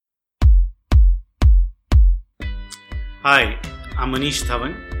Hi, I'm Manish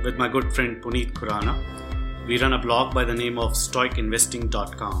Dhawan with my good friend Puneet Khurana. We run a blog by the name of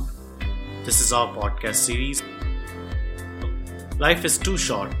stoicinvesting.com. This is our podcast series. Life is too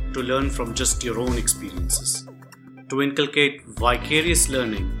short to learn from just your own experiences. To inculcate vicarious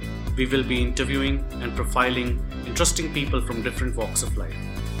learning, we will be interviewing and profiling interesting people from different walks of life.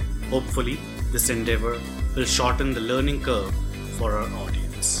 Hopefully, this endeavor will shorten the learning curve for our audience.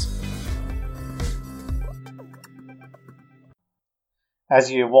 As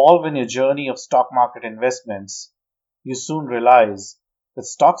you evolve in your journey of stock market investments, you soon realize that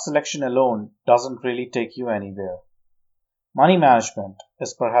stock selection alone doesn't really take you anywhere. Money management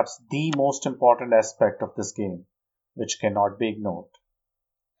is perhaps the most important aspect of this game, which cannot be ignored.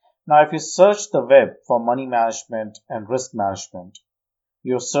 Now, if you search the web for money management and risk management,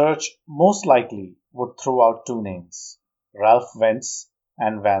 your search most likely would throw out two names, Ralph Wentz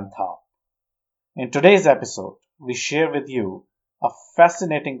and Van Tharp. In today's episode, we share with you a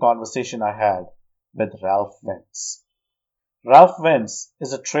fascinating conversation I had with Ralph Wentz. Ralph Wentz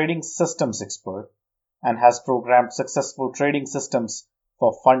is a trading systems expert and has programmed successful trading systems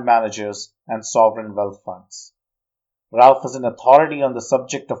for fund managers and sovereign wealth funds. Ralph is an authority on the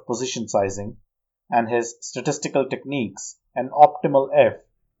subject of position sizing, and his statistical techniques and optimal F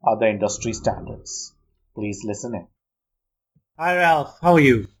are the industry standards. Please listen in. Hi Ralph, how are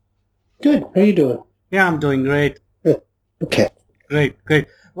you? Good. How you doing? Yeah, I'm doing great. Okay. Great.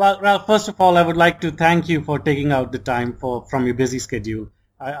 Well, Ralph, first of all, I would like to thank you for taking out the time from your busy schedule.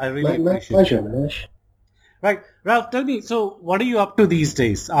 I really My appreciate pleasure, it. Manish. Right. Ralph, tell me, so what are you up to these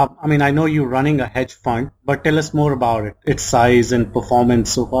days? I know you're running a hedge fund, but tell us more about it, its size and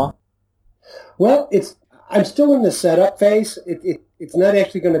performance so far. Well, I'm still in the setup phase. It's not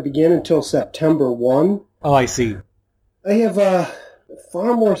actually going to begin until September 1. Oh, I see. I have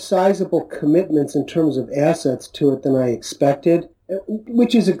far more sizable commitments in terms of assets to it than I expected,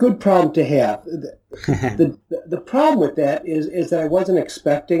 which is a good problem to have. The problem with that is that I wasn't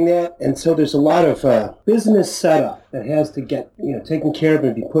expecting that, and so there's a lot of business setup that has to get taken care of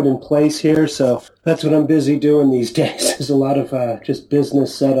and be put in place here. So that's what I'm busy doing these days. There's a lot of just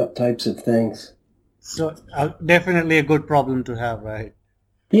business setup types of things. So definitely a good problem to have, right?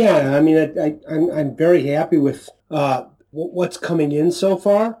 Yeah, I mean, I'm very happy with what's coming in so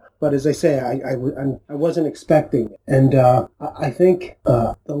far. But as I say, I wasn't expecting it. And I think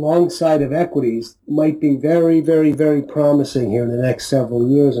the long side of equities might be very, very, very promising here in the next several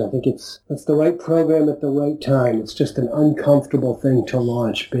years. I think it's the right program at the right time. It's just an uncomfortable thing to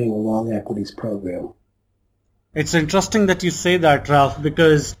launch, being a long equities program. It's interesting that you say that, Ralph,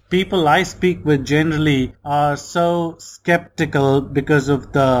 because people I speak with generally are so skeptical because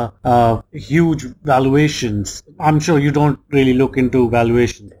of the huge valuations. I'm sure you don't really look into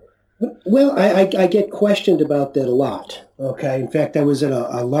valuations. Well, I get questioned about that a lot. Okay. In fact, I was at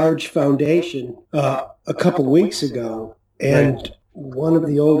a large foundation a couple weeks ago, and one of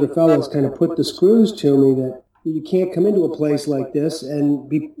the older fellows kind of put the screws to me that you can't come into a place like this and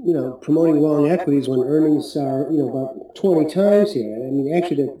be, promoting long equities when earnings are, about 20 times here. I mean,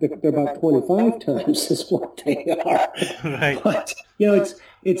 actually, they're about 25 times is what they are. Right. But,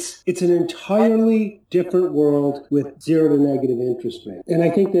 it's an entirely different world with zero to negative interest rate. And I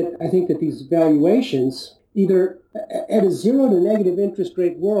think that these valuations, either at a zero to negative interest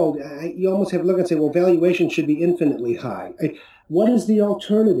rate world, you almost have to look and say, well, valuation should be infinitely high. What is the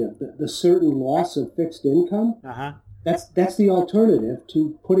alternative? The certain loss of fixed income? Uh-huh. That's the alternative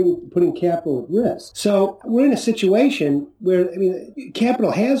to putting capital at risk. So we're in a situation where,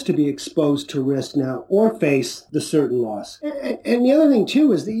 capital has to be exposed to risk now or face the certain loss. And the other thing,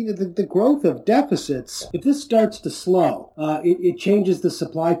 too, is the growth of deficits. If this starts to slow, it changes the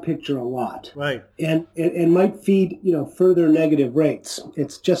supply picture a lot. Right. And might feed, further negative rates.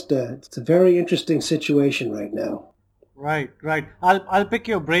 It's a very interesting situation right now. Right. I'll pick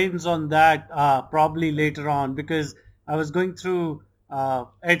your brains on that probably later on, because I was going through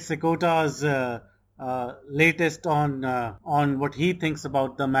Ed Secota's latest on what he thinks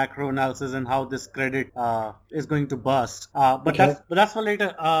about the macro analysis and how this credit is going to bust. But that's for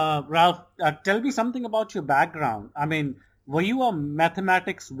later. Ralph, tell me something about your background. I mean, were you a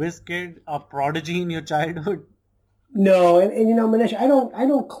mathematics whiz kid, a prodigy in your childhood? No, and Manish, I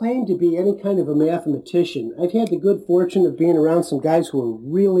don't claim to be any kind of a mathematician. I've had the good fortune of being around some guys who are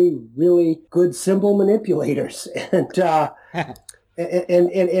really, really good symbol manipulators, and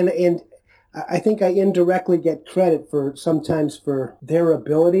I think I indirectly get credit sometimes for their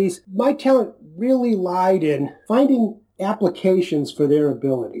abilities. My talent really lied in finding applications for their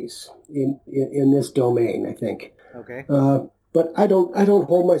abilities in this domain, I think. Okay. But I don't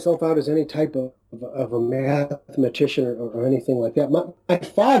hold myself out as any type of a mathematician or anything like that. My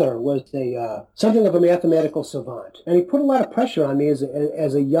father was something of a mathematical savant, and he put a lot of pressure on me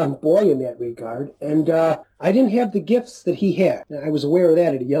as a young boy in that regard. And I didn't have the gifts that he had. I was aware of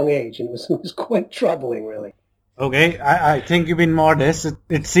that at a young age, and it was quite troubling, really. Okay, I think you've been modest.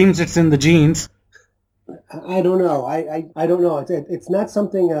 It seems it's in the genes. I don't know. I don't know. It's not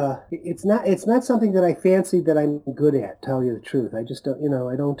something. It's not something that I fancy that I'm good at. Tell you the truth, I just don't.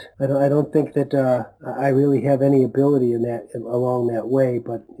 I don't think that I really have any ability in that along that way.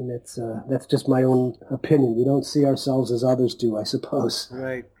 But that's just my own opinion. We don't see ourselves as others do, I suppose.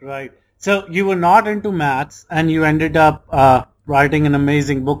 Right. So you were not into maths, and you ended up writing an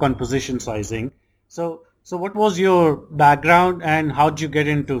amazing book on position sizing. So what was your background, and how did you get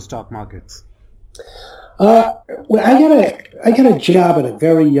into stock markets? Well, I got a job at a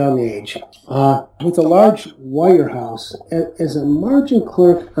very young age with a large wirehouse as a margin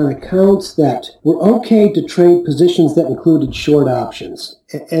clerk on accounts that were okay to trade positions that included short options.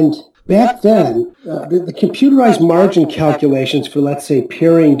 And back then, the computerized margin calculations for, let's say,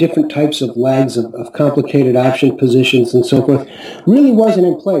 pairing different types of legs of complicated option positions and so forth really wasn't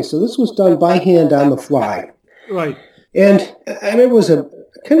in place. So this was done by hand on the fly. Right. And I remember it was a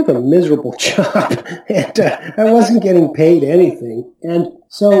kind of a miserable job, and I wasn't getting paid anything. And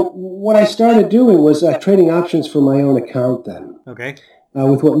so what I started doing was trading options for my own account then. Okay.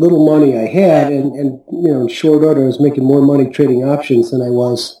 With what little money I had, and in short order, I was making more money trading options than I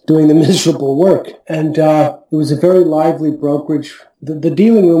was doing the miserable work. And it was a very lively brokerage. The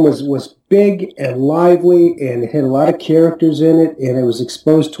dealing room was big and lively, and it had a lot of characters in it, and I was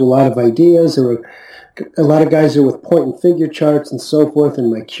exposed to a lot of ideas. There were a lot of guys there with point and figure charts and so forth, and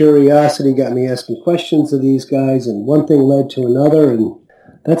my curiosity got me asking questions of these guys, and one thing led to another, and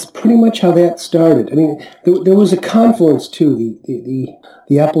that's pretty much how that started. I mean, there was a confluence too.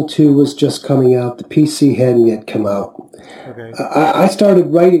 The Apple II was just coming out. The PC hadn't yet come out. Okay. I started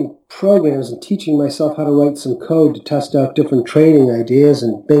writing programs and teaching myself how to write some code to test out different trading ideas,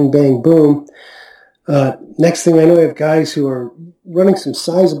 and bing, bang, boom. Next thing I know, I have guys who are running some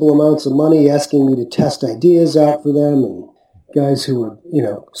sizable amounts of money asking me to test ideas out for them, and guys who are,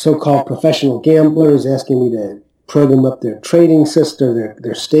 so-called professional gamblers asking me to program up their trading system,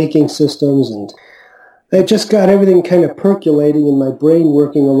 their staking systems, and I just got everything kind of percolating in my brain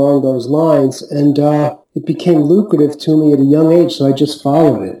working along those lines, and it became lucrative to me at a young age, so I just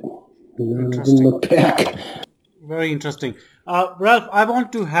followed it. I didn't look back. Very interesting. Ralph, I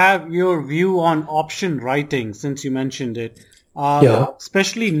want to have your view on option writing, since you mentioned it.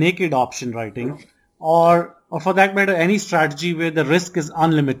 Especially naked option writing, or for that matter, any strategy where the risk is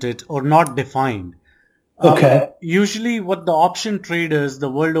unlimited or not defined. Okay. Usually what the option traders the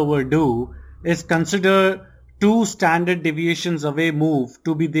world over do is consider 2 standard deviations away move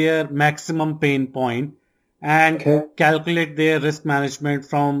to be their maximum pain point and calculate their risk management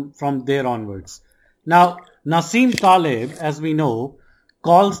from there onwards. Now, Nassim Taleb, as we know,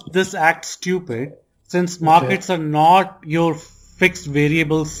 calls this act stupid, since markets are not your fixed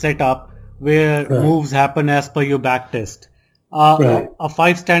variable setup where moves happen as per your backtest. A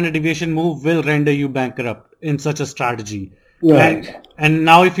 5 standard deviation move will render you bankrupt in such a strategy. Right. And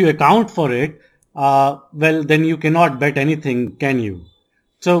now if you account for it, then you cannot bet anything, can you?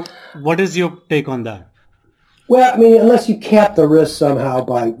 So what is your take on that? Well, I mean, unless you cap the risk somehow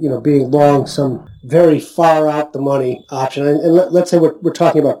by, being long some very far out the money option. And let's say we're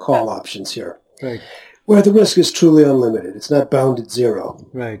talking about call options here. Right. Where the risk is truly unlimited. It's not bound at zero.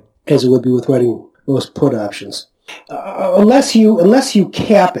 Right. As it would be with writing most put options. Unless you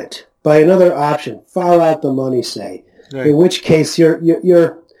cap it by another option, far out the money, say, in which case you're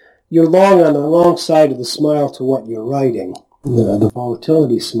long on the wrong side of the smile to what you're writing. The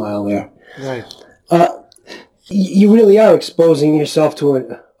volatility smile there. Right. You really are exposing yourself to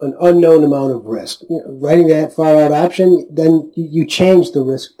an unknown amount of risk. Writing that far out option, then you change the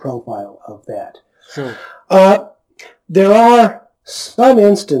risk profile of that. Sure. There are some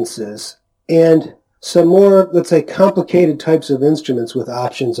instances and some more, let's say, complicated types of instruments with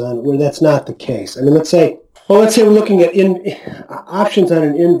options on it where that's not the case. I mean, let's say we're looking at options on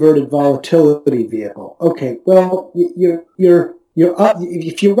an inverted volatility vehicle. Okay, well, you're up,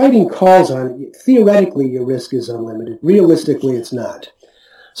 if you're writing calls on it, theoretically your risk is unlimited. Realistically, it's not.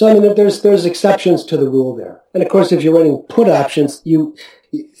 So I mean, there's exceptions to the rule there. And of course, if you're writing put options,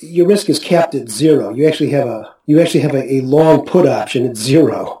 your risk is capped at zero. You actually have a long put option at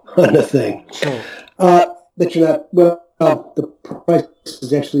zero on the thing. Sure. That you're not, the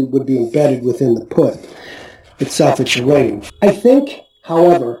price would be embedded within the put itself that you're writing. I think,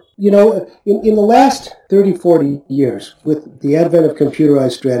 however, in the last 30, 40 years, with the advent of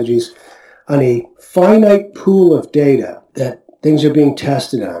computerized strategies on a finite pool of data that things are being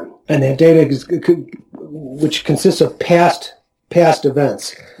tested on, and that data which consists of past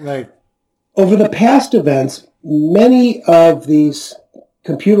events. Right. Over the past events, many of these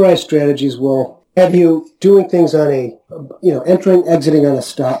computerized strategies will have you doing things on a, entering, exiting on a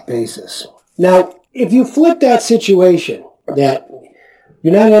stop basis. Now, if you flip that situation, that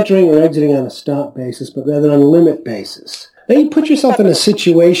you're not entering or exiting on a stop basis, but rather on a limit basis, then you put yourself in a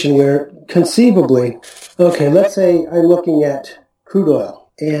situation where conceivably, okay, let's say I'm looking at crude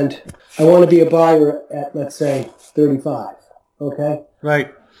oil and I want to be a buyer at, let's say, 35, okay?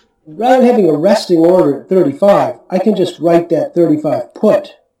 Right. Rather than having a resting order at 35, I can just write that 35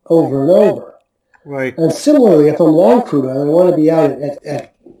 put over and over. Right. And similarly, if I'm long crude oil and I want to be out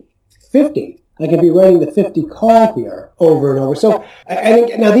at 50, I can be writing the 50 call here over and over. So I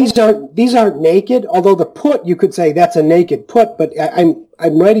think now these aren't naked, although the put, you could say that's a naked put, but I'm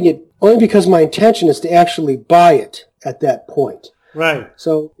writing it only because my intention is to actually buy it at that point. Right.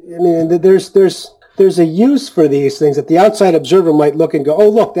 So I mean, there's a use for these things that the outside observer might look and go, oh,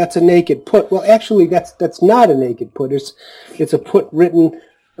 look, that's a naked put. Well, actually, that's not a naked put. It's a put written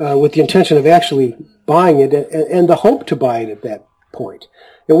with the intention of actually buying it and the hope to buy it at that point.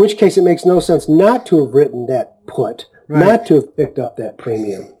 In which case, it makes no sense not to have written that put, right, not to have picked up that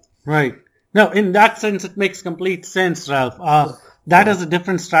premium. Right. Now, in that sense, it makes complete sense, Ralph. That is a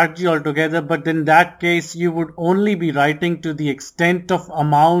different strategy altogether, but in that case, you would only be writing to the extent of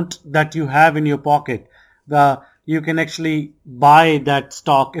amount that you have in your pocket. You can actually buy that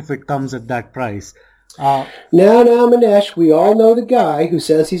stock if it comes at that price. Now, Manesh, we all know the guy who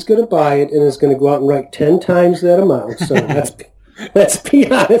says he's going to buy it and is going to go out and write 10 times that amount. So let's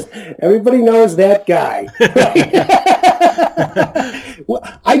be honest. Everybody knows that guy. Well,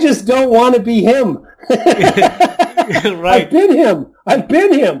 I just don't want to be him. Right. I've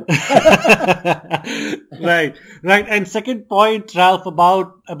been him. Right. And second point, Ralph,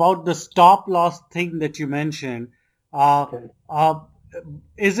 about the stop loss thing that you mentioned.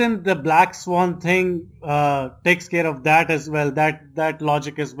 Isn't the black swan thing takes care of that as well? That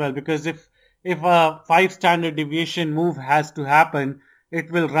logic as well, because if a 5 standard deviation move has to happen,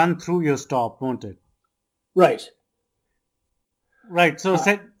 it will run through your stop, won't it? Right. So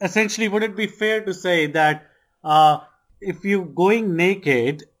essentially, would it be fair to say that if you're going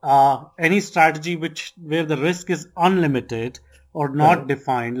naked, any strategy where the risk is unlimited or not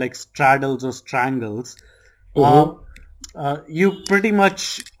defined, like straddles or strangles, you pretty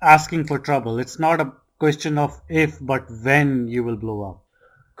much asking for trouble. It's not a question of if, but when you will blow up.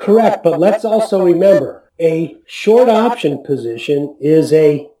 Correct, but let's also remember a short option position is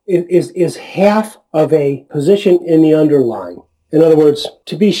half of a position in the underlying. In other words,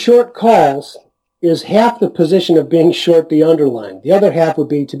 to be short calls is half the position of being short the underlying. The other half would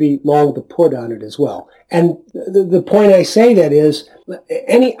be to be long the put on it as well. And the point I say that is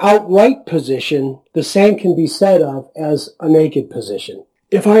any outright position, the same can be said of as a naked position.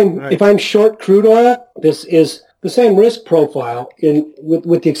 If I'm short crude oil, this is the same risk profile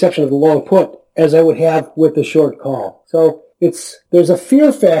with the exception of the long put as I would have with the short call. So there's a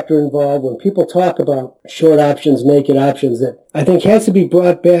fear factor involved when people talk about short options, naked options, that I think has to be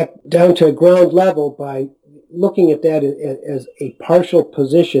brought back down to ground level by looking at that as a partial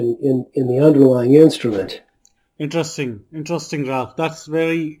position in the underlying instrument. Interesting, Ralph. That's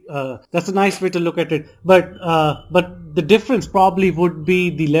that's a nice way to look at it. But the difference probably would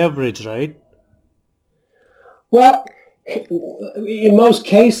be the leverage, right? Well, in most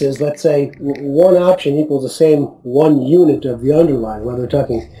cases, let's say one option equals the same 1 unit of the underlying, whether we're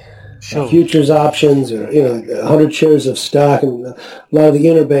talking futures options or 100 shares of stock, and a lot of the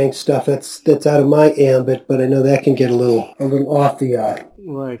interbank stuff that's out of my ambit, but I know that can get a little off the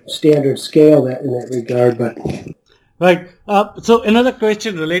standard scale in that regard. But right. So another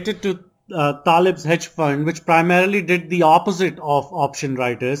question related to Taleb's hedge fund, which primarily did the opposite of option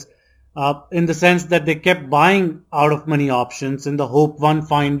writers. In the sense that they kept buying out of money options in the hope one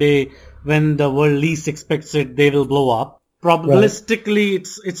fine day when the world least expects it, they will blow up. Probabilistically,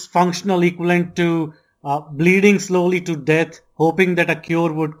 it's functional equivalent to bleeding slowly to death, hoping that a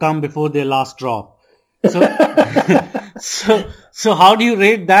cure would come before their last drop. So, so how do you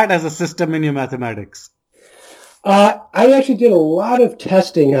rate that as a system in your mathematics? I actually did a lot of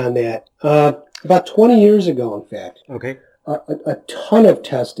testing on that about 20 years ago, in fact. Okay. A ton of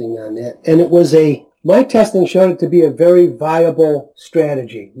testing on that, and my testing showed it to be a very viable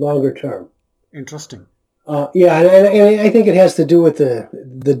strategy longer term. Interesting. And I think it has to do with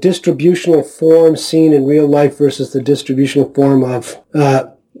the distributional form seen in real life versus the distributional form of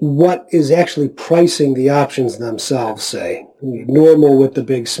what is actually pricing the options themselves, say. Normal with the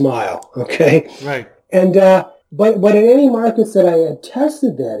big smile, okay? Right. And but in any markets that I had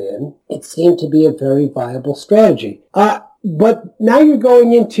tested that in, it seemed to be a very viable strategy. But now you're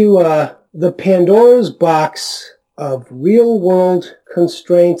going into the Pandora's box of real-world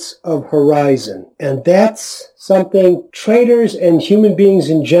constraints of horizon. And that's something traders and human beings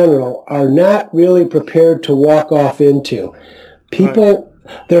in general are not really prepared to walk off into. People,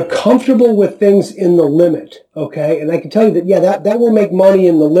 they're comfortable with things in the limit, okay? And I can tell you that, yeah, that will make money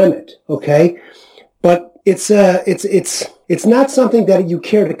in the limit, okay? But it's not something that you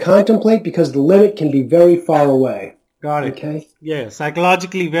care to contemplate because the limit can be very far away. Got it. Okay? Yeah,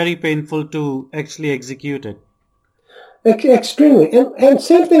 psychologically very painful to actually execute it. Extremely. And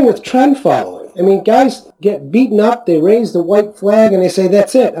same thing with trend following. I mean, guys get beaten up, they raise the white flag, and they say,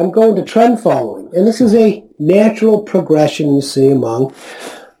 that's it, I'm going to trend following. And this is a natural progression you see among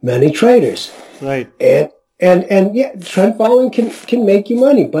many traders. Right. And yeah, trend following can make you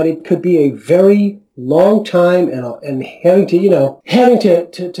money, but it could be a very long time and having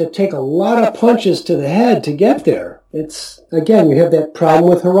to take a lot of punches to the head to get there. It's, again, you have that problem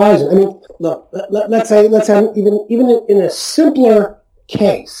with horizon. I mean, look, let's say even in a simpler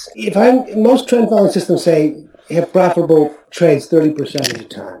case, most trend following systems say have profitable trades 30% of the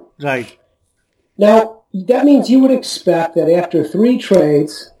time. Right. Now, that means you would expect that after 3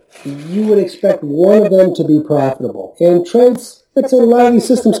 trades, you would expect one of them to be profitable. And trades, let's say a lot of these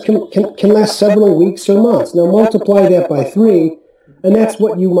systems can last several weeks or months. Now multiply that by 3, and that's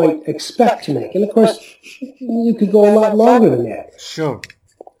what you might expect to make. And of course, you could go a lot longer than that. Sure.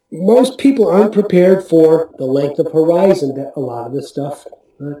 Most people aren't prepared for the length of horizon that a lot of this stuff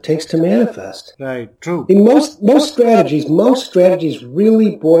takes to manifest. Right, true. In most strategies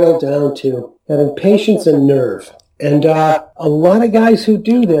really boil down to having patience and nerve. And a lot of guys who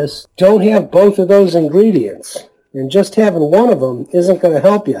do this don't have both of those ingredients. And just having one of them isn't going to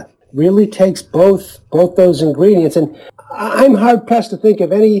help you. It really takes both those ingredients. And I'm hard-pressed to think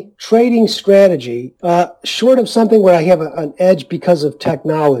of any trading strategy, short of something where I have an edge because of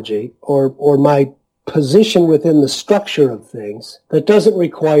technology or my position within the structure of things, that doesn't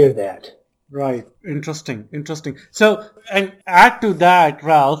require that. Right. Interesting. So, and add to that,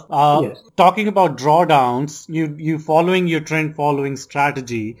 Ralph, Yes. Talking about drawdowns, you following your trend following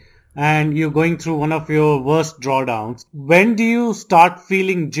strategy, and you're going through one of your worst drawdowns. When do you start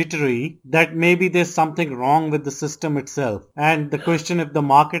feeling jittery that maybe there's something wrong with the system itself? And the question if the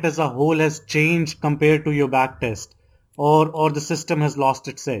market as a whole has changed compared to your backtest, or the system has lost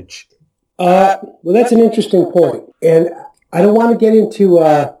its edge? Well, that's an interesting point. And I don't want to get into...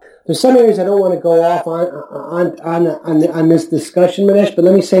 there's some areas I don't want to go off on this discussion, Manesh, but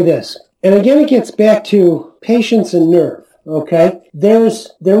let me say this. And again, it gets back to patience and nerve, okay? There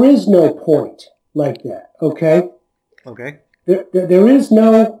is no point like that, okay? Okay. There is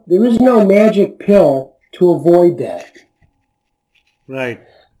no magic pill to avoid that. Right.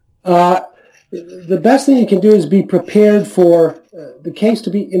 The best thing you can do is be prepared for the case to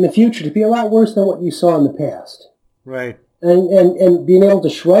be, in the future, to be a lot worse than what you saw in the past. Right. And being able to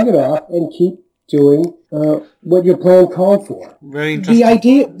shrug it off and keep doing what your plan called for. Very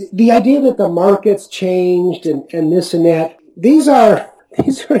interesting. The idea that the market's changed and this and that, these are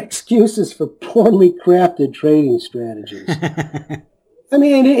excuses for poorly crafted trading strategies. I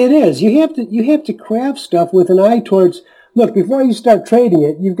mean, it is. You have to craft stuff with an eye towards, look, before you start trading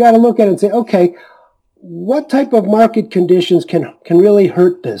it, you've got to look at it and say, okay, what type of market conditions can really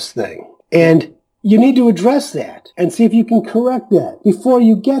hurt this thing? And you need to address that and see if you can correct that before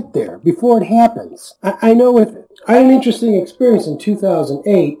you get there, before it happens. I know I had an interesting experience in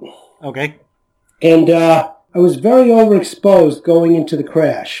 2008. Okay. And I was very overexposed going into the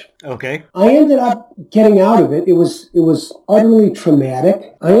crash. Okay. I ended up getting out of it. It was utterly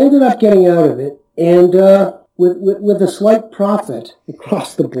traumatic. I ended up getting out of it and with a slight profit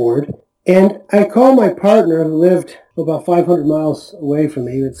across the board. And I called my partner who lived about 500 miles away from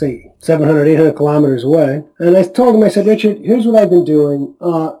me, let's say 700, 800 kilometers away. And I told him, I said, Richard, here's what I've been doing.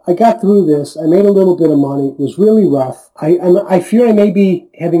 I got through this. I made a little bit of money. It was really rough. I fear I may be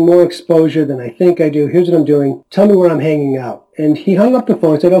having more exposure than I think I do. Here's what I'm doing. Tell me where I'm hanging out. And he hung up the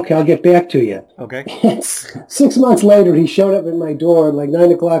phone and said, okay, I'll get back to you. Okay. 6 months later, he showed up at my door at like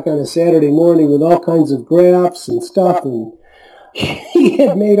 9 o'clock on a Saturday morning with all kinds of graphs and stuff, and he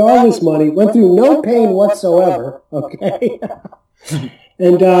had made all this money, went through no pain whatsoever, okay?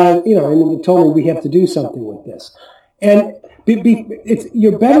 And, and he told me we have to do something with this. And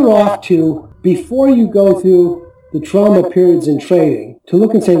you're better off to, before you go through the trauma periods in trading to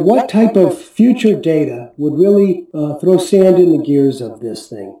look and say what type of future data would really throw sand in the gears of this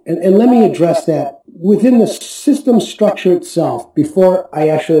thing. And let me address that within the system structure itself before I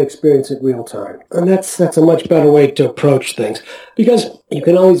actually experience it real time. And that's a much better way to approach things, because you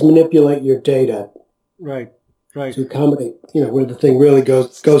can always manipulate your data. Right. To accommodate, where the thing really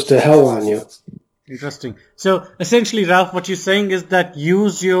goes to hell on you. Interesting. So essentially, Ralph, what you're saying is that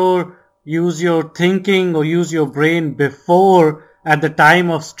use your thinking or use your brain before, at the time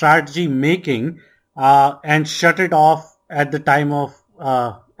of strategy making, and shut it off at the time of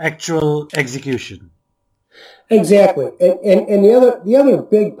actual execution. Exactly. And the other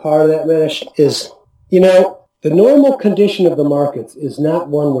big part of that, Manish, is, the normal condition of the markets is not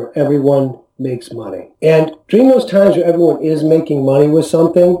one where everyone makes money. And during those times where everyone is making money with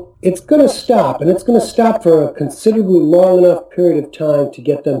something, it's going to stop, and it's going to stop for a considerably long enough period of time to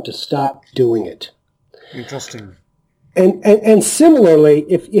get them to stop doing it. Interesting. And similarly,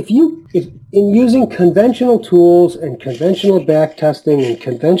 if in using conventional tools and conventional backtesting and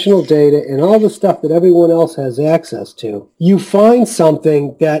conventional data and all the stuff that everyone else has access to, you find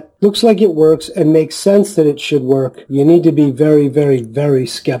something that looks like it works and makes sense that it should work, you need to be very, very, very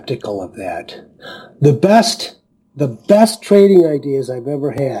skeptical of that. The best trading ideas I've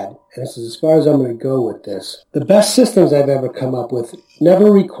ever had, and this is as far as I'm going to go with this, the best systems I've ever come up with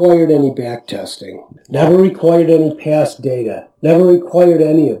never required any backtesting, never required any past data, never required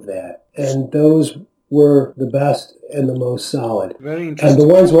any of that. And those were the best and the most solid. Very interesting. And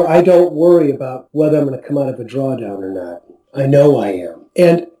the ones where I don't worry about whether I'm going to come out of a drawdown or not. I know I am.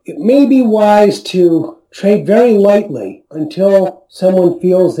 And it may be wise to trade very lightly until someone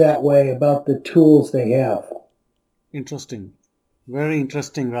feels that way about the tools they have. Interesting. Very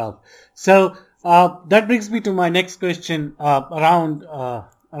interesting, Ralph. So that brings me to my next question around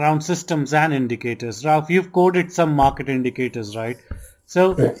systems and indicators. Ralph, you've coded some market indicators, right?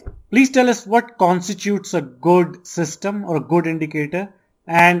 So please tell us what constitutes a good system or a good indicator,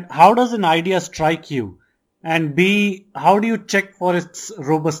 and how does an idea strike you? And B, how do you check for its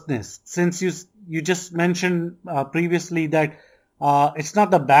robustness? Since you just mentioned previously that it's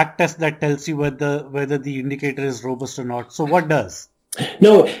not the back test that tells you whether the indicator is robust or not. So what does?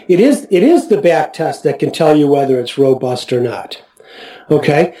 No, it is the back test that can tell you whether it's robust or not.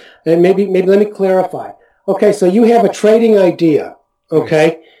 Okay? And maybe let me clarify. Okay, so you have a trading idea,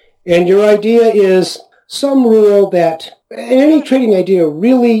 okay? And your idea is some rule that any trading idea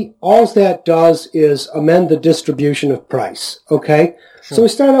really all that does is amend the distribution of price, okay? Sure. So we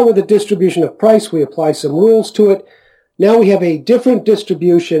start out with a distribution of price, we apply some rules to it. Now we have a different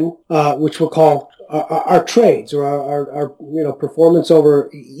distribution, which we'll call our trades or our performance over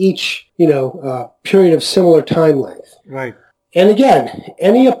each period of similar time length. Right. And again,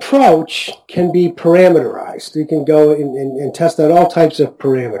 any approach can be parameterized. You can go and test out all types of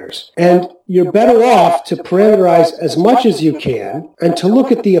parameters. And you're better off to parameterize as much as you can and to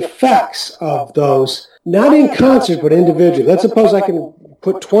look at the effects of those, not in concert, but individually. Let's suppose I can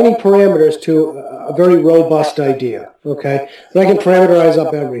put 20 parameters to a very robust idea, okay? And I can parameterize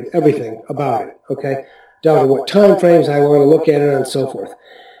up everything about it, okay? Down to what time frames I want to look at it and so forth.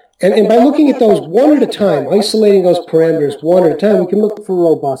 And by looking at those one at a time, isolating those parameters one at a time, we can look for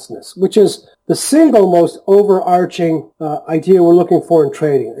robustness, which is the single most overarching idea we're looking for in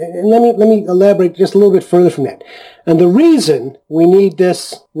trading. And let me elaborate just a little bit further from that. And the reason we need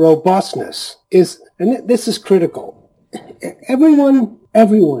this robustness is, and this is critical, everyone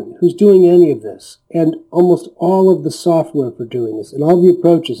who's doing any of this, and almost all of the software for doing this, and all the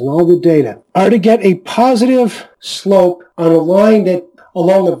approaches and all the data, are to get a positive slope on a line that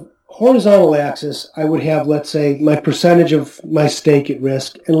along the horizontal axis, I would have, let's say, my percentage of my stake at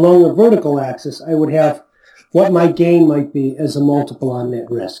risk, and along the vertical axis, I would have what my gain might be as a multiple on that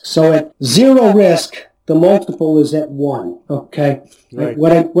risk. So at zero risk, the multiple is at 1, okay? Right.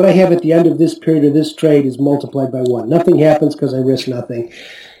 What I have at the end of this period of this trade is multiplied by 1. Nothing happens because I risk nothing.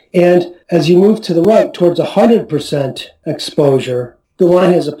 And as you move to the right towards 100% exposure, the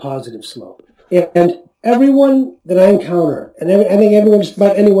line has a positive slope. And everyone that I encounter, and I think everyone, just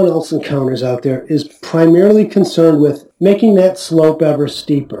about anyone else encounters out there, is primarily concerned with making that slope ever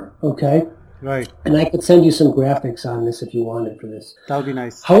steeper, okay? Right. And I could send you some graphics on this if you wanted for this. That would be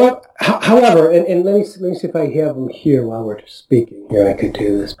nice. However, and let me see if I have them here while we're speaking. Here, I could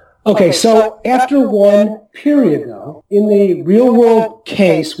do this. Okay, so after one period, though, in the real-world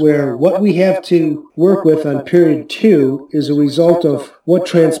case where what we have to work with on period 2 is a result of what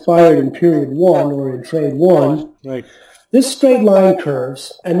transpired in period 1 or in trade 1, right. This straight line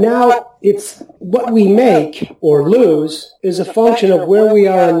curves, and now it's what we make or lose is a function of where we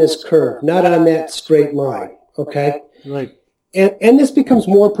are on this curve, not on that straight line. Okay? Right. And this becomes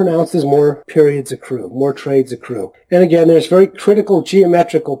more pronounced as more periods accrue, more trades accrue. And again, there's very critical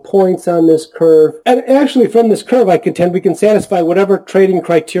geometrical points on this curve. And actually, from this curve, I contend we can satisfy whatever trading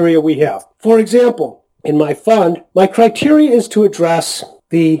criteria we have. For example, in my fund, my criteria is to address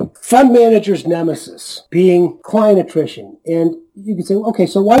the fund manager's nemesis, being client attrition. And you can say, okay,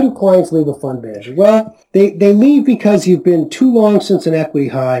 so why do clients leave a fund manager? Well, they leave because you've been too long since an equity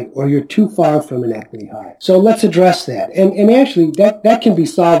high or you're too far from an equity high. So let's address that. And actually, that can be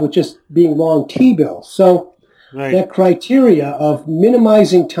solved with just being long T-bills. So Right. that criteria of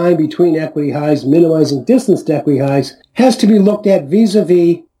minimizing time between equity highs, minimizing distance to equity highs, has to be looked at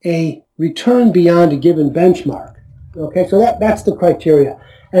vis-a-vis a return beyond a given benchmark. Okay, so that's the criteria.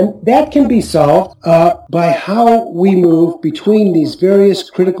 And that can be solved by how we move between these various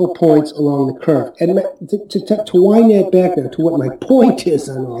critical points along the curve. And to wind that back now to what my point is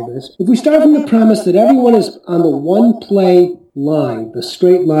on all this, if we start from the premise that everyone is on the one play line, the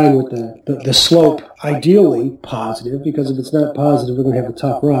straight line with the slope ideally positive, because if it's not positive, we're going to have a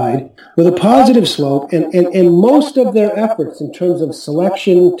tough ride, with a positive slope, and most of their efforts in terms of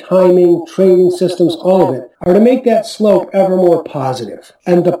selection, timing, trading systems, all of it, are to make that slope ever more positive.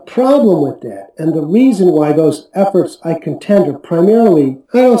 And the problem with that, and the reason why those efforts, I contend, are primarily,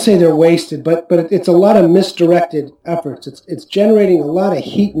 I don't say they're wasted, but it's a lot of misdirected efforts. It's generating a lot of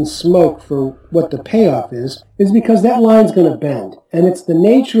heat and smoke for what the payoff is because that line's going to bend. And it's the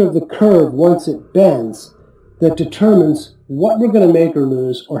nature of the curve once it bends that determines what we're going to make or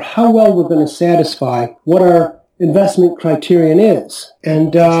lose or how well we're going to satisfy what our investment criterion is.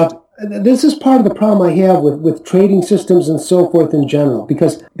 And this is part of the problem I have with trading systems and so forth in general,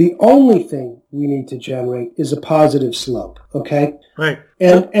 because the only thing we need to generate is a positive slope, okay? Right.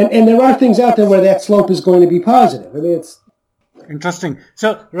 And there are things out there where that slope is going to be positive. I mean, it's Interesting.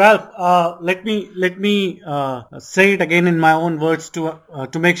 So, Ralph, let me say it again in my own words to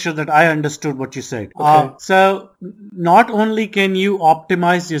make sure that I understood what you said. Okay. So, not only can you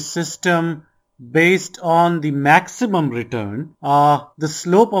optimize your system based on the maximum return, the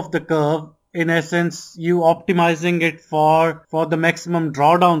slope of the curve, in essence, you optimizing it for the maximum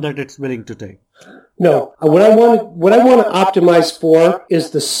drawdown that it's willing to take. No, what I want to optimize for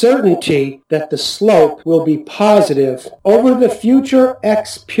is the certainty that the slope will be positive over the future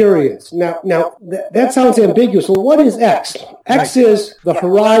X periods. Now that sounds ambiguous. Well, what is X? X is the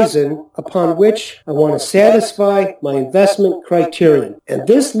horizon upon which I want to satisfy my investment criterion. And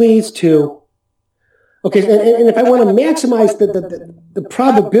this leads to, okay, and if I want to maximize the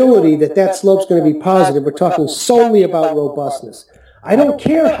probability that slope's going to be positive, we're talking solely about robustness. I don't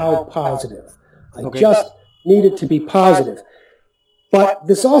care how positive. I just need it to be positive. But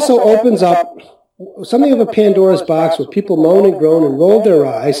this also opens up something of a Pandora's box where people moan and groan and roll their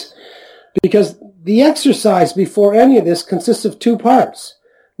eyes, because the exercise before any of this consists of two parts.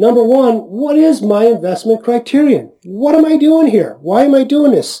 Number one, what is my investment criterion? What am I doing here? Why am I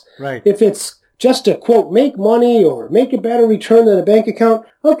doing this? Right. If it's just to, quote, make money or make a better return than a bank account,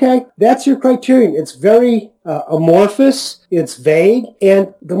 okay, that's your criterion. It's very amorphous, it's vague,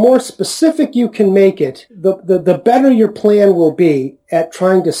 and the more specific you can make it, the better your plan will be at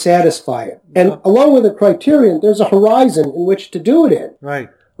trying to satisfy it. And along with the criterion, there's a horizon in which to do it in. Right.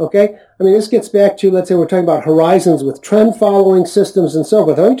 Okay? I mean, this gets back to, let's say we're talking about horizons with trend following systems and so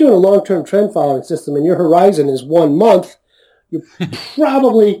forth. If I'm doing a long-term trend following system and your horizon is 1 month, you're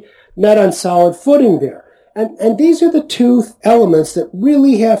probably not on solid footing there. And these are the two elements that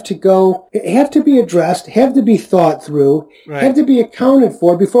really have to be addressed, have to be thought through, Right. have to be accounted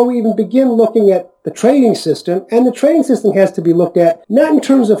for before we even begin looking at the trading system. And the trading system has to be looked at not in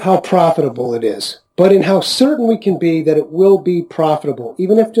terms of how profitable it is, but in how certain we can be that it will be profitable,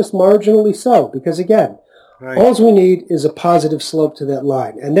 even if just marginally so. Because again, Right. all we need is a positive slope to that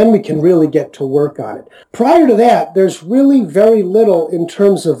line, and then we can really get to work on it. Prior to that, there's really very little in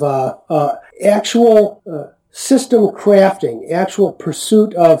terms of actual system crafting, actual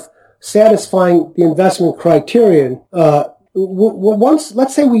pursuit of satisfying the investment criterion. Once,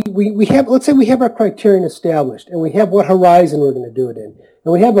 let's say we have our criterion established, and we have what horizon we're going to do it in,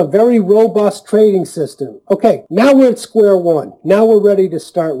 and we have a very robust trading system. Okay, now we're at square one. Now we're ready to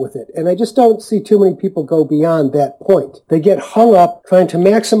start with it. And I just don't see too many people go beyond that point. They get hung up trying to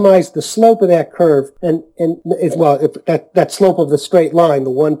maximize the slope of that curve if that slope of the straight line,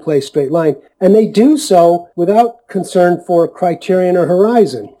 the one place straight line, and they do so without concern for criterion or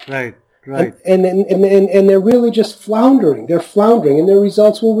horizon. Right. Right. And they're really just floundering. They're floundering, and their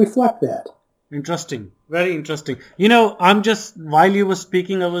results will reflect that. Interesting. Very interesting. While you were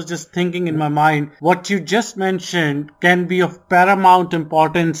speaking, I was just thinking in my mind, what you just mentioned can be of paramount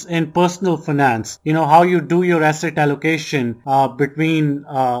importance in personal finance. How you do your asset allocation between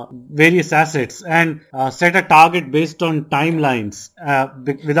various assets and set a target based on timelines,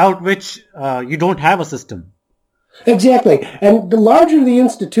 without which you don't have a system. Exactly. And the larger the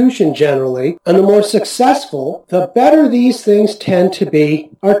institution generally, and the more successful, the better these things tend to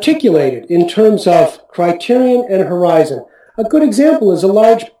be articulated in terms of criterion and horizon. A good example is a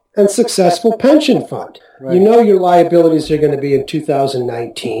large and successful pension fund. Right. You know your liabilities are going to be in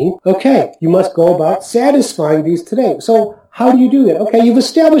 2019. Okay, you must go about satisfying these today. So how do you do that? Okay, you've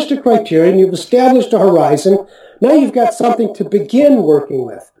established a criterion, you've established a horizon. Now you've got something to begin working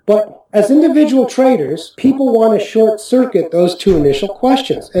with. But as individual traders, people want to short circuit those two initial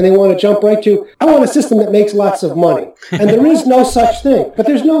questions. And they want to jump right to, I want a system that makes lots of money. And there is no such thing. But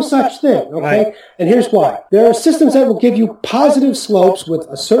there's no such thing, okay? Right. And here's why. There are systems that will give you positive slopes with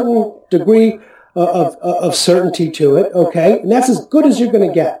a certain degree of certainty to it, okay? And that's as good as you're going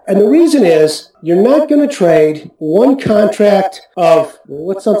to get. And the reason is you're not going to trade one contract of,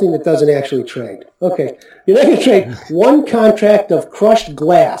 what's something that doesn't actually trade? Okay. You're not going to trade one contract of crushed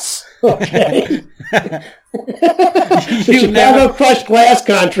glass, okay? You have a crushed glass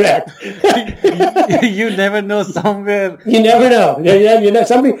contract. You never know somewhere. You never know. You know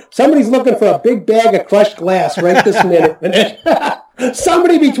somebody's looking for a big bag of crushed glass right this minute.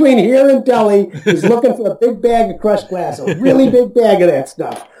 Somebody between here and Delhi is looking for a big bag of crushed glass, a really big bag of that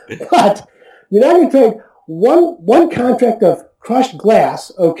stuff. But you're not going to trade one contract of crushed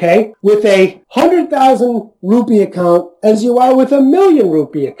glass, okay, with a 100,000 rupee account as you are with a 1,000,000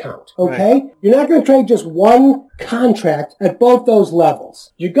 rupee account, okay? Right. You're not going to trade just one contract at both those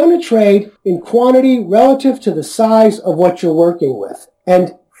levels. You're going to trade in quantity relative to the size of what you're working with.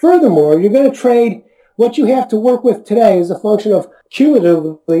 And furthermore, you're going to trade what you have to work with today as a function of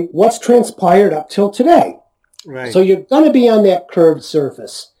cumulatively what's transpired up till today. Right. So you're going to be on that curved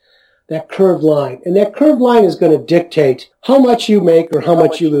surface, that curved line. And that curved line is going to dictate how much you make or how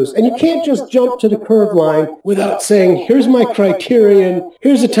much you lose. And you can't just jump to the curved line without saying, here's my criterion,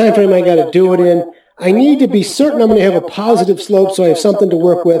 here's the time frame I got to do it in. I need to be certain I'm going to have a positive slope so I have something to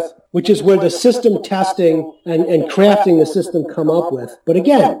work with, which is where the system testing and crafting the system come up with. But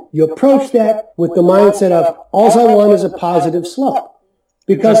again, you approach that with the mindset of, all I want is a positive slope.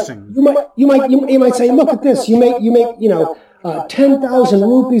 Because you might say, look at this, you make 10,000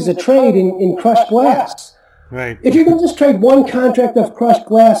 rupees a trade in crushed glass. Right. If you can just trade one contract of crushed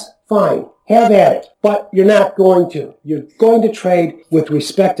glass, fine. Have at it. But you're not going to. You're going to trade with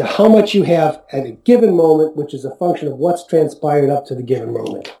respect to how much you have at a given moment, which is a function of what's transpired up to the given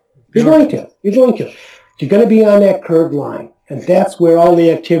moment. You're going to. You're going to be on that curved line. And that's where all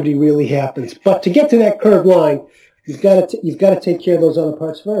the activity really happens. But to get to that curved line, you've got to take care of those other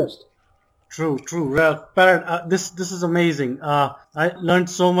parts first. True. Well, Parrot, this is amazing. I learned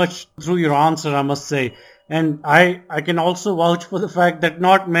so much through your answer, I must say. And I can also vouch for the fact that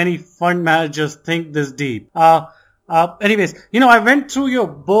not many fund managers think this deep. Anyways, I went through your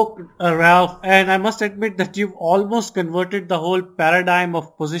book, Ralph, and I must admit that you've almost converted the whole paradigm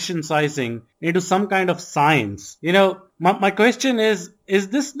of position sizing into some kind of science. My question is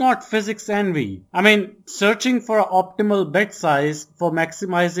this not physics envy? I mean, searching for an optimal bet size for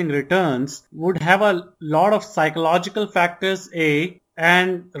maximizing returns would have a lot of psychological factors,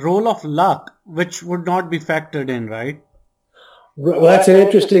 and role of luck, which would not be factored in, right? Well, that's an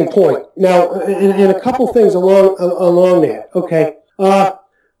interesting point. Now, and a couple things along that. Okay.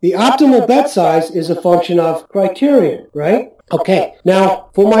 The optimal bet size is a function of criterion, right? Okay. Now,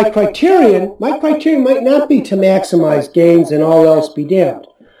 for my criterion might not be to maximize gains and all else be damned.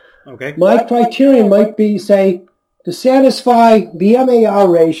 Okay. My criterion might be, say, to satisfy the MAR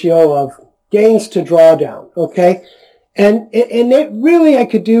ratio of gains to drawdown, okay? And that really I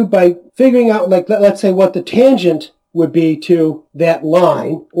could do by figuring out, like, let's say what the tangent would be to that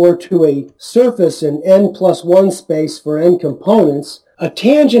line or to a surface in n+1 space for n components, a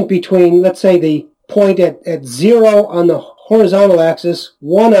tangent between, let's say, the point at 0 on the horizontal axis,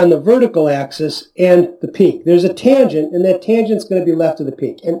 1 on the vertical axis, and the peak. There's a tangent, and that tangent's going to be left of the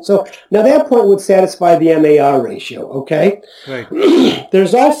peak. And so now that point would satisfy the MAR ratio, okay? Right.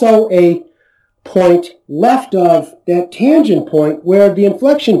 There's also a point left of that tangent point where the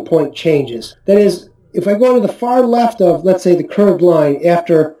inflection point changes. That is, if I go to the far left of, let's say, the curved line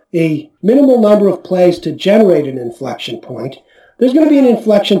after a minimal number of plays to generate an inflection point, there's going to be an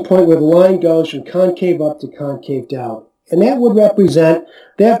inflection point where the line goes from concave up to concave down. And that would represent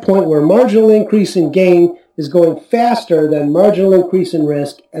that point where marginal increase in gain is going faster than marginal increase in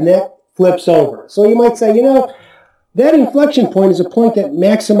risk, and that flips over. So you might say, that inflection point is a point that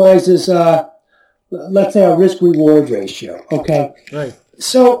maximizes, let's say, our risk-reward ratio. Okay. Right.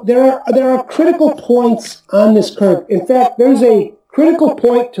 So there are critical points on this curve. In fact, there's a critical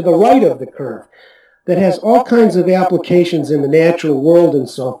point to the right of the curve that has all kinds of applications in the natural world and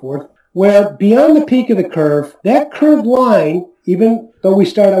so forth, where beyond the peak of the curve, that curved line, even though we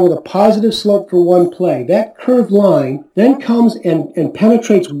start out with a positive slope for one play, that curved line then comes and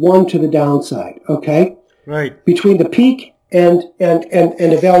penetrates one to the downside, okay? Right. Between the peak and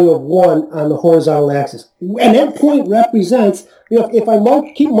a value of 1 on the horizontal axis. And that point represents, if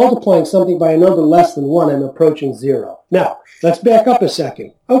I keep multiplying something by a number less than 1, I'm approaching 0. Now, let's back up a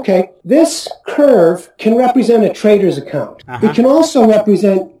second. Okay, this curve can represent a trader's account. It can also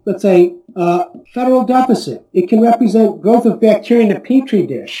represent, let's say, federal deficit. It can represent growth of bacteria in a petri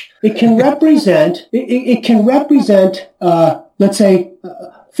dish. It can represent, let's say,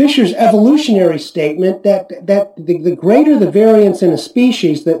 Fisher's evolutionary statement that the greater the variance in a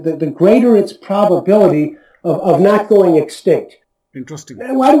species, the greater its probability of not going extinct. Interesting.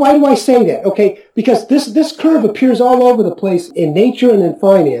 Why do I say that? Okay, because this curve appears all over the place in nature and in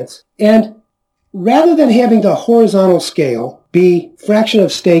finance, and rather than having the horizontal scale be fraction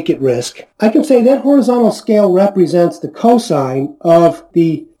of stake at risk, I can say that horizontal scale represents the cosine of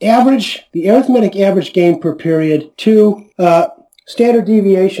the arithmetic average gain per period to standard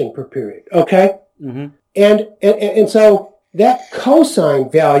deviation per period, okay? Mm-hmm. And so that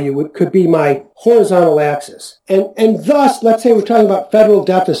cosine value could be my horizontal axis. And thus, let's say we're talking about federal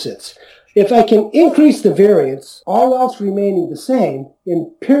deficits. If I can increase the variance, all else remaining the same,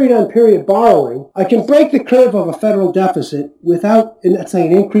 in period-on-period borrowing, I can break the curve of a federal deficit without, let's say,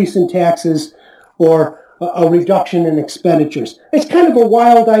 an increase in taxes or a reduction in expenditures. It's kind of a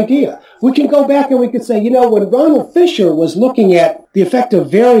wild idea. We can go back and we could say, when Ronald Fisher was looking at the effect of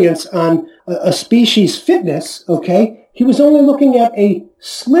variance on a species' fitness, okay, he was only looking at a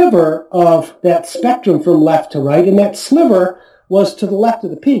sliver of that spectrum from left to right, and that sliver was to the left of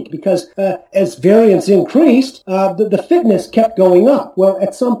the peak because as variance increased, the fitness kept going up. Well,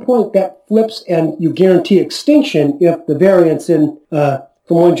 at some point that flips and you guarantee extinction if the variance in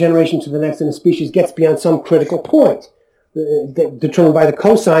from one generation to the next in a species gets beyond some critical point determined by the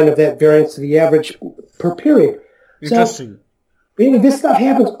cosine of that variance to the average per period. Interesting. So, this stuff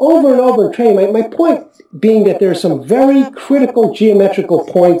happens over and over in trading. My point being that there are some very critical geometrical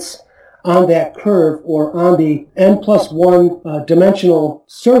points on that curve or on the n+1 dimensional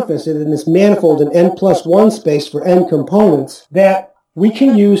surface in this manifold in n+1 space for n components that we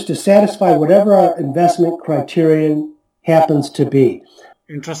can use to satisfy whatever our investment criterion happens to be.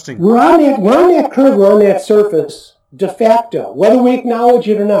 Interesting. We're on that curve, we're on that surface de facto, whether we acknowledge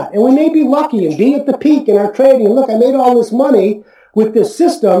it or not. And we may be lucky and be at the peak in our trading. And look, I made all this money with this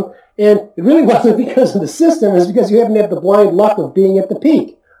system, and it really wasn't because of the system. It's because you haven't had the blind luck of being at the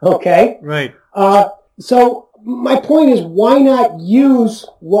peak. Okay? Right. So my point is, why not use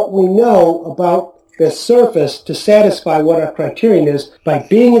what we know about the surface to satisfy what our criterion is by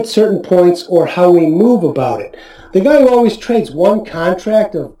being at certain points or how we move about it? The guy who always trades one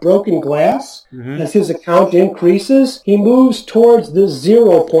contract of broken glass, as his account increases, he moves towards the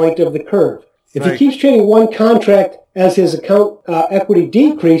 0 point of the curve. If he keeps trading one contract as his account equity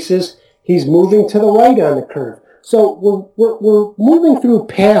decreases, he's moving to the right on the curve. So we're moving through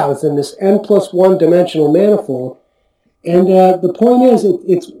paths in this n+1 dimensional manifold, and the point is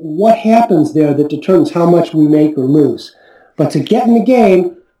it's what happens there that determines how much we make or lose. But to get in the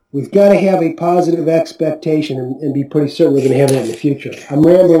game, we've got to have a positive expectation and be pretty certain we're going to have that in the future. I'm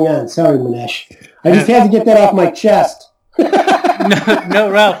rambling on. Sorry, Manesh. I just had to get that off my chest. No,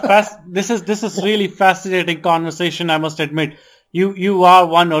 Ralph. This is really fascinating conversation. I must admit, you are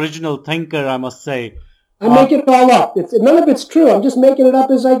one original thinker. I must say. I'm making it all up. None of it's true. I'm just making it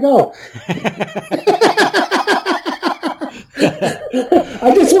up as I go.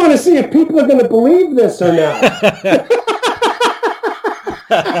 I just want to see if people are going to believe this or not.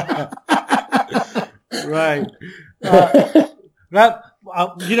 Right.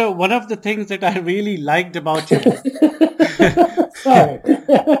 One of the things that I really liked about you. Sorry.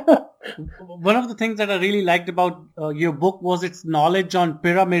 One of the things that I really liked about your book was its knowledge on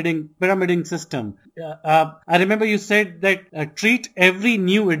pyramiding system. I remember you said that treat every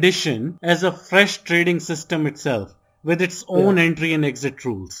new edition as a fresh trading system itself with its own entry and exit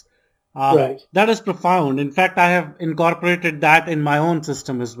rules. Right. That is profound. In fact, I have incorporated that in my own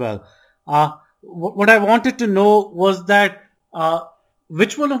system as well. What I wanted to know was that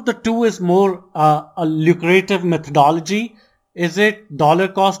which one of the two is more a lucrative methodology? Is it dollar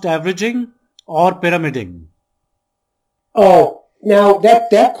cost averaging or pyramiding? Oh, Now,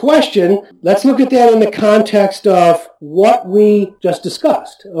 that question, let's look at that in the context of what we just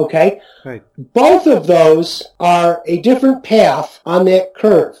discussed, okay? Right. Both of those are a different path on that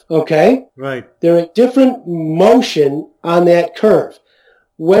curve, okay? Right. They're a different motion on that curve.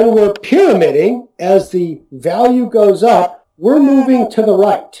 When we're pyramiding, as the value goes up, we're moving to the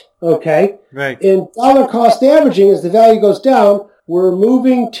right, okay? Right. In dollar cost averaging, as the value goes down, we're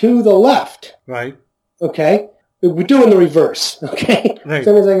moving to the left, Right. okay? We're doing the reverse, okay? Right.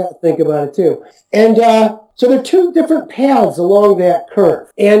 Sometimes I got to think about it too. And so there are two different paths along that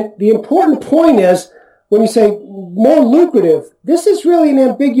curve. And the important point is, when you say more lucrative, this is really an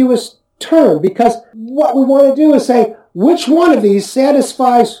ambiguous term, because what we want to do is say, which one of these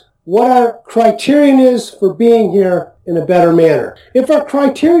satisfies what our criterion is for being here in a better manner? If our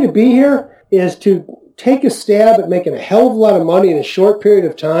criteria to be here is to take a stab at making a hell of a lot of money in a short period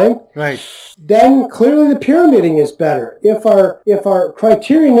of time, Right. then clearly the pyramiding is better. If our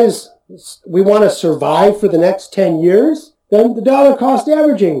criterion is we want to survive for the next 10 years, then the dollar cost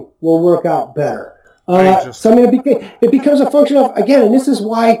averaging will work out better. So I mean, it becomes a function of, again, and this is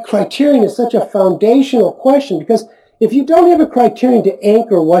why criterion is such a foundational question, because if you don't have a criterion to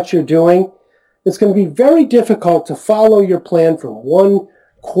anchor what you're doing, it's going to be very difficult to follow your plan from one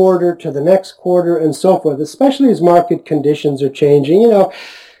quarter to the next quarter and so forth, especially as market conditions are changing. You know,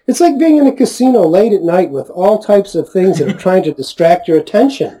 it's like being in a casino late at night with all types of things that are trying to distract your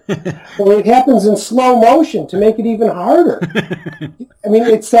attention. Well, it happens in slow motion to make it even harder.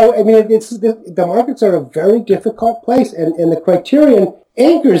 The markets are a very difficult place, and the criterion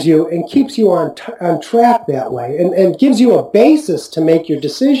anchors you and keeps you on track that way, and gives you a basis to make your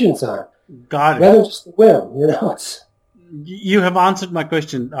decisions on. Got it. Rather than just a whim, you know. You have answered my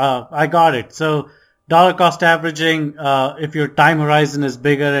question. I got it. So dollar cost averaging, if your time horizon is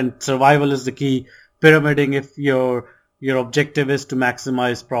bigger and survival is the key. Pyramiding, if your objective is to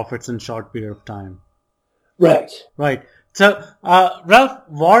maximize profits in short period of time. Right. Right. So, Ralph,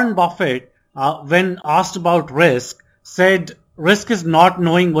 Warren Buffett, when asked about risk, said risk is not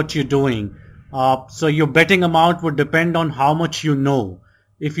knowing what you're doing. So your betting amount would depend on how much you know.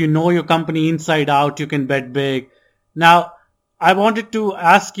 If you know your company inside out, you can bet big. Now, I wanted to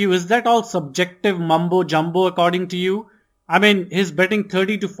ask you, is that all subjective mumbo jumbo according to you? I mean, his betting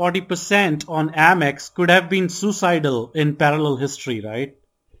 30 to 40% on Amex could have been suicidal in parallel history, right?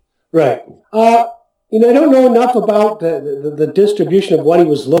 Right. I don't know enough about the distribution of what he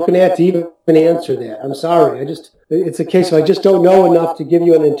was looking at to even answer that. I'm sorry. It's a case of I just don't know enough to give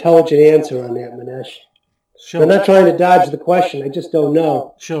you an intelligent answer on that, Manesh. Sure. I'm not trying to dodge the question. I just don't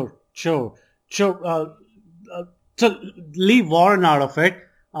know. Sure. So leave Warren out of it.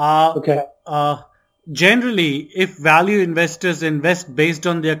 Okay. Generally, if value investors invest based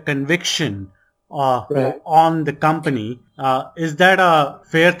on their conviction on the company, is that a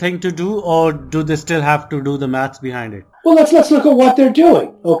fair thing to do, or do they still have to do the maths behind it? Well, let's look at what they're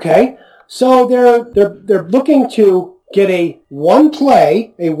doing. Okay. So they're looking to get a one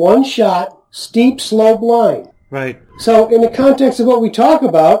shot, steep slope line. Right. So in the context of what we talk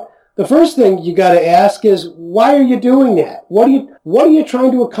about, the first thing you got to ask is, why are you doing that? What are you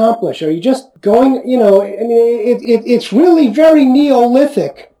trying to accomplish? Are you just going, it's really very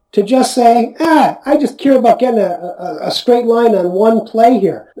Neolithic to just say, I just care about getting a straight line on one play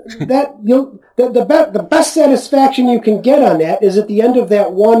here. The best satisfaction you can get on that is at the end of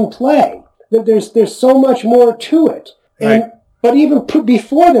that one play. There's so much more to it. Right. But even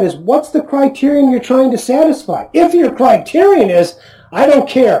before that is, what's the criterion you're trying to satisfy? If your criterion is, I don't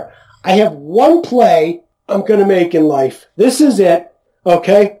care, I have one play I'm going to make in life. This is it,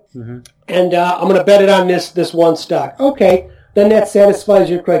 okay? Mm-hmm. And I'm going to bet it on this one stock. Okay, then that satisfies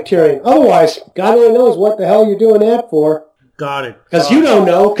your criterion. Otherwise, God only knows what the hell you're doing that for. Got it. Because you don't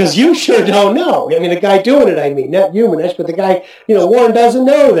know, because you sure don't know. I mean, the guy doing it, not you, Manesh, but the guy, Warren doesn't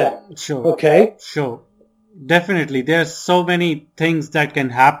know that. Sure. Okay? Sure. Definitely. There's so many things that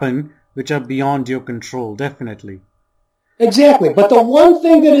can happen which are beyond your control. Definitely. Exactly. But the one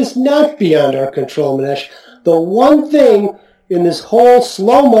thing that is not beyond our control, Manesh, the one thing in this whole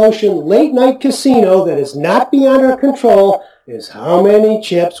slow motion late night casino that is not beyond our control is how many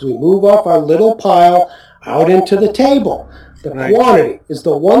chips we move off our little pile out into the table. The quantity is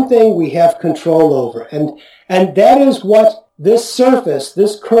the one thing we have control over. And that is what this surface,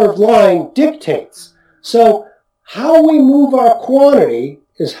 this curved line dictates. So how we move our quantity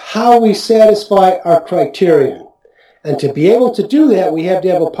is how we satisfy our criterion. And to be able to do that, we have to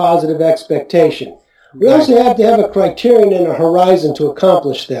have a positive expectation. We also have to have a criterion and a horizon to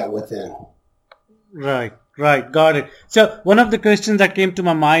accomplish that within. Right. Got it. So one of the questions that came to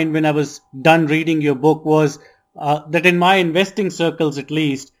my mind when I was done reading your book was, that in my investing circles at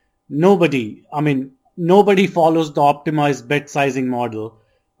least, nobody follows the optimized bet sizing model.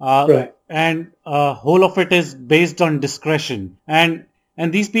 Right. And whole of it is based on discretion. And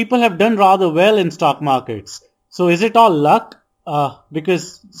these people have done rather well in stock markets. So is it all luck?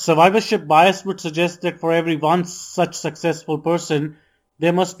 Because survivorship bias would suggest that for every one such successful person,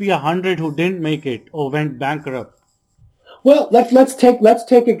 there must be 100 who didn't make it or went bankrupt. Well, let's take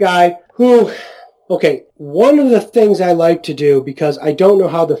a guy who, okay, one of the things I like to do, because I don't know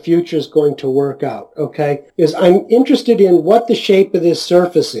how the future is going to work out, okay, is I'm interested in what the shape of this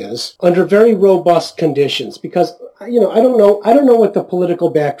surface is under very robust conditions, because, I don't know what the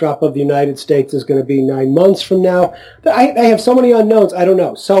political backdrop of the United States is going to be 9 months from now. I have so many unknowns, I don't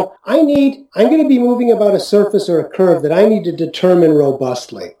know. So I'm going to be moving about a surface or a curve that I need to determine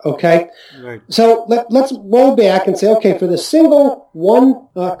robustly, okay? Right. So let's roll back and say, okay, for the single one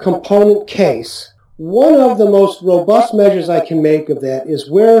component case, one of the most robust measures I can make of that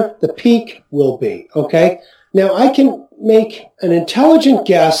is where the peak will be, okay? Now, I can make an intelligent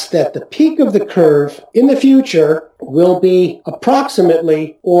guess that the peak of the curve in the future will be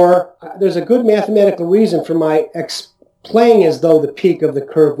approximately, or there's a good mathematical reason for my playing as though the peak of the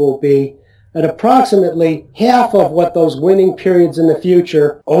curve will be at approximately half of what those winning periods in the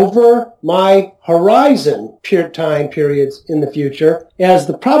future over my horizon time periods in the future, as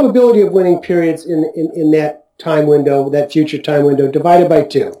the probability of winning periods in that time window, that future time window, divided by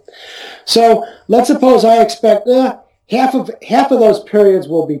 2. So let's suppose I expect half of those periods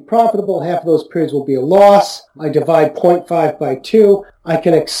will be profitable, half of those periods will be a loss. I divide 0.5 by 2. I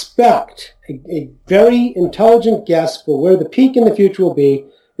can expect a very intelligent guess for where the peak in the future will be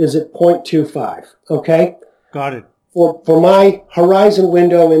is at 0.25, okay? Got it. For my horizon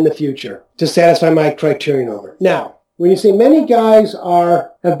window in the future to satisfy my criterion over. Now, when you say many guys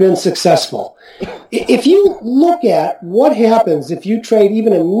have been successful, if you look at what happens if you trade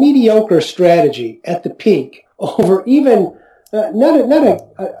even a mediocre strategy at the peak over even not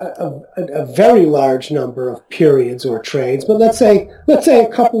a very large number of periods or trades, but let's say a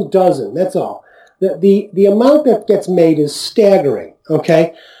couple dozen, that's all. The amount that gets made is staggering,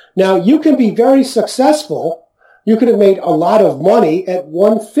 okay? Now, you can be very successful. You could have made a lot of money at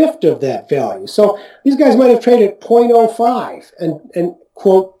 1/5 of that value. So these guys might have traded at 0.05 and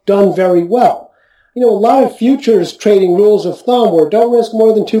quote, done very well. A lot of futures trading rules of thumb were don't risk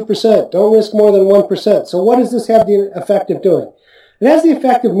more than 2%, don't risk more than 1%. So what does this have the effect of doing? It has the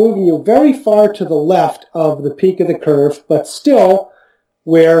effect of moving you very far to the left of the peak of the curve, but still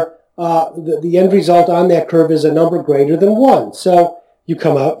where the end result on that curve is a number greater than 1. So you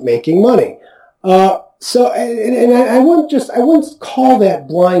come out making money. I wouldn't call that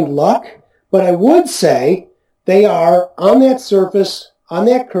blind luck, but I would say they are on that surface, on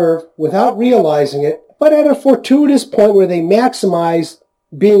that curve, without realizing it, but at a fortuitous point where they maximize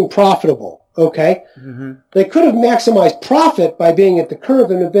being profitable, okay? Mm-hmm. They could have maximized profit by being at the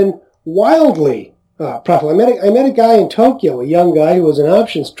curve and have been wildly profitable. I met a guy in Tokyo, a young guy who was an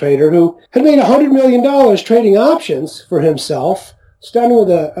options trader who had made $100 million trading options for himself, starting with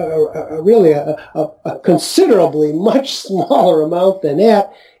a considerably much smaller amount than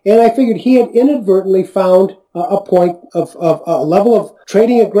that. And I figured he had inadvertently found a point of a level of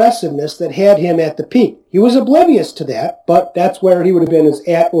trading aggressiveness that had him at the peak. He was oblivious to that, but that's where he would have been, is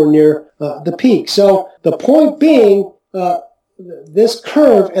at or near the peak. So the point being, this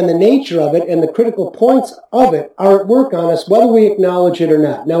curve and the nature of it and the critical points of it are at work on us, whether we acknowledge it or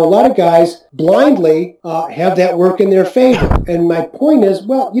not. Now, a lot of guys blindly have that work in their favor. And my point is,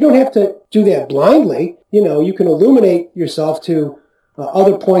 well, you don't have to do that blindly. You can illuminate yourself to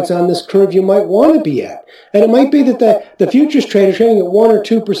other points on this curve you might want to be at. And it might be that the futures trader trading at 1 or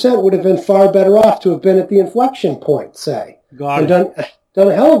 2% would have been far better off to have been at the inflection point, say. Got it. Done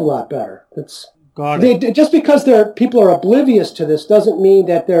a hell of a lot better. Just because people are oblivious to this doesn't mean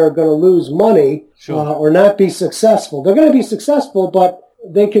that they're going to lose money or not be successful. They're going to be successful, but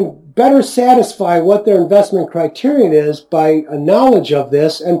they can better satisfy what their investment criterion is by a knowledge of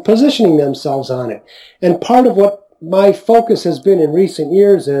this and positioning themselves on it. And part of what my focus has been in recent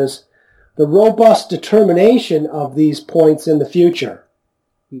years is the robust determination of these points in the future.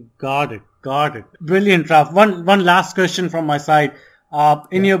 Got it. Brilliant, Ralph. One last question from my side.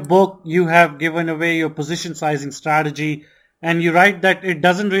 In your book, you have given away your position sizing strategy, and you write that it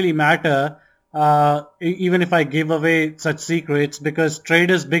doesn't really matter even if I give away such secrets, because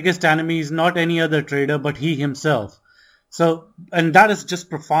trader's biggest enemy is not any other trader but he himself. So, and that is just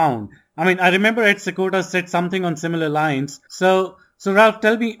profound. I mean, I remember Ed Seykota said something on similar lines. So Ralph,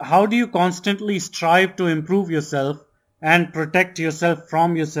 tell me, how do you constantly strive to improve yourself and protect yourself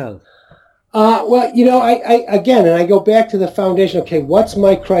from yourself? Well, I go back to the foundation. Okay, what's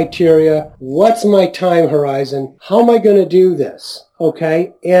my criteria? What's my time horizon? How am I going to do this?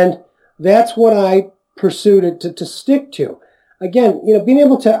 Okay, and that's what I pursued to stick to. Again, being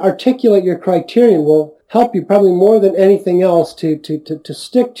able to articulate your criterion will help you probably more than anything else to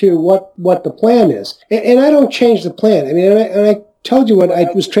stick to what the plan is. And I don't change the plan. I mean, and I told you what I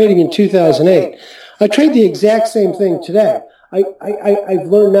was trading in 2008. I trade the exact same thing today. I've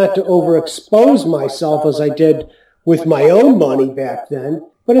learned not to overexpose myself as I did with my own money back then,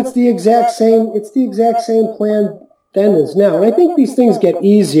 but it's the exact same plan then as now. And I think these things get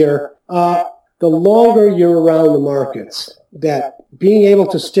easier the longer you're around the markets. That being able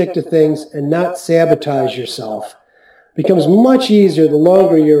to stick to things and not sabotage yourself becomes much easier the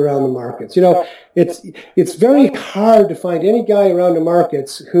longer you're around the markets. It's very hard to find any guy around the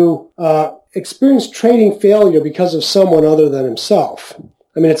markets who experienced trading failure because of someone other than himself.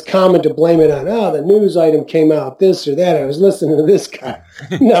 I mean, it's common to blame it on, the news item came out, this or that, I was listening to this guy.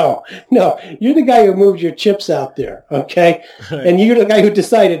 No, you're the guy who moved your chips out there, okay? Right. And you're the guy who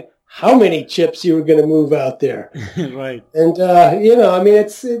decided how many chips you were going to move out there. Right. And, you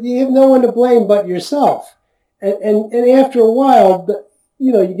have no one to blame but yourself. And after a while,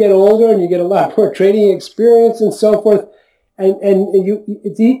 you get older and you get a lot more trading experience and so forth. And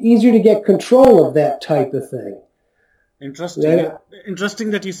it's easier to get control of that type of thing. Interesting. Yeah.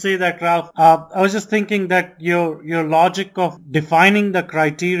 Interesting that you say that, Ralph. I was just thinking that your logic of defining the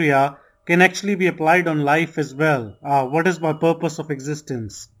criteria can actually be applied on life as well. What is my purpose of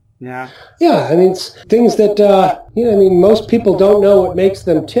existence? Yeah. Yeah, I mean, it's things that, most people don't know what makes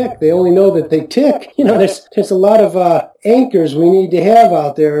them tick. They only know that they tick. There's a lot of anchors we need to have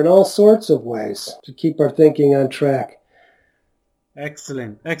out there in all sorts of ways to keep our thinking on track.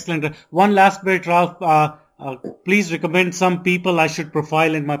 Excellent. One last bit, Ralph. Please recommend some people I should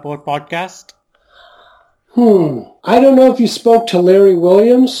profile in my podcast. I don't know if you spoke to Larry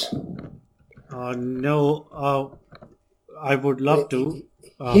Williams. No. I would love to.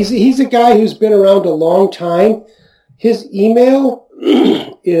 He's a guy who's been around a long time. His email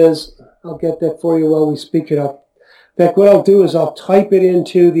is, I'll get that for you while we speak it up. In fact, what I'll do is I'll type it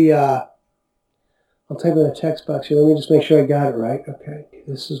into I'll type it in the text box here. Let me just make sure I got it right. Okay,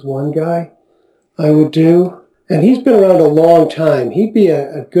 this is one guy I would do. And he's been around a long time. He'd be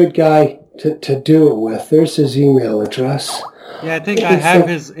a good guy to do it with. There's his email address. Yeah, I think I have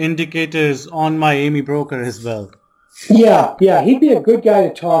his indicators on my Amy Broker as well. Yeah, he'd be a good guy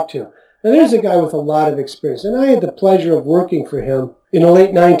to talk to. Now, there's a guy with a lot of experience, and I had the pleasure of working for him in the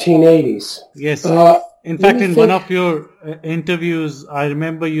late 1980s. Yes. In fact, in one of your interviews, I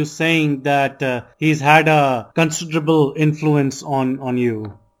remember you saying that he's had a considerable influence on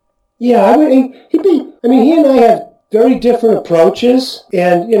you. Yeah, he and I have very different approaches,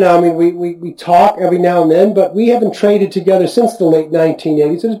 and, we talk every now and then, but we haven't traded together since the late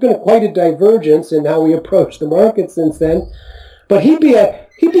 1980s. There's been quite a divergence in how we approach the market since then. But he'd be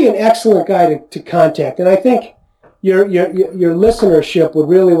an excellent guy to contact, and I think your listenership would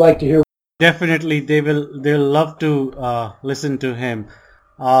really like to hear. Definitely, they'll love to listen to him.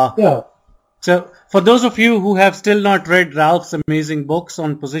 Yeah. So, for those of you who have still not read Ralph's amazing books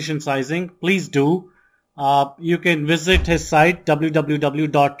on position sizing, please do. You can visit his site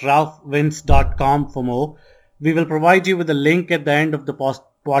www.ralphvince.com for more. We will provide you with a link at the end of the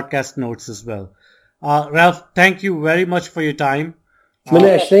podcast notes as well. Ralph, thank you very much for your time.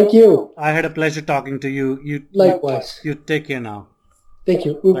 Manesh, thank you. I had a pleasure talking to you. Likewise. You take care now. Thank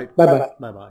you. Bye-bye. Bye-bye.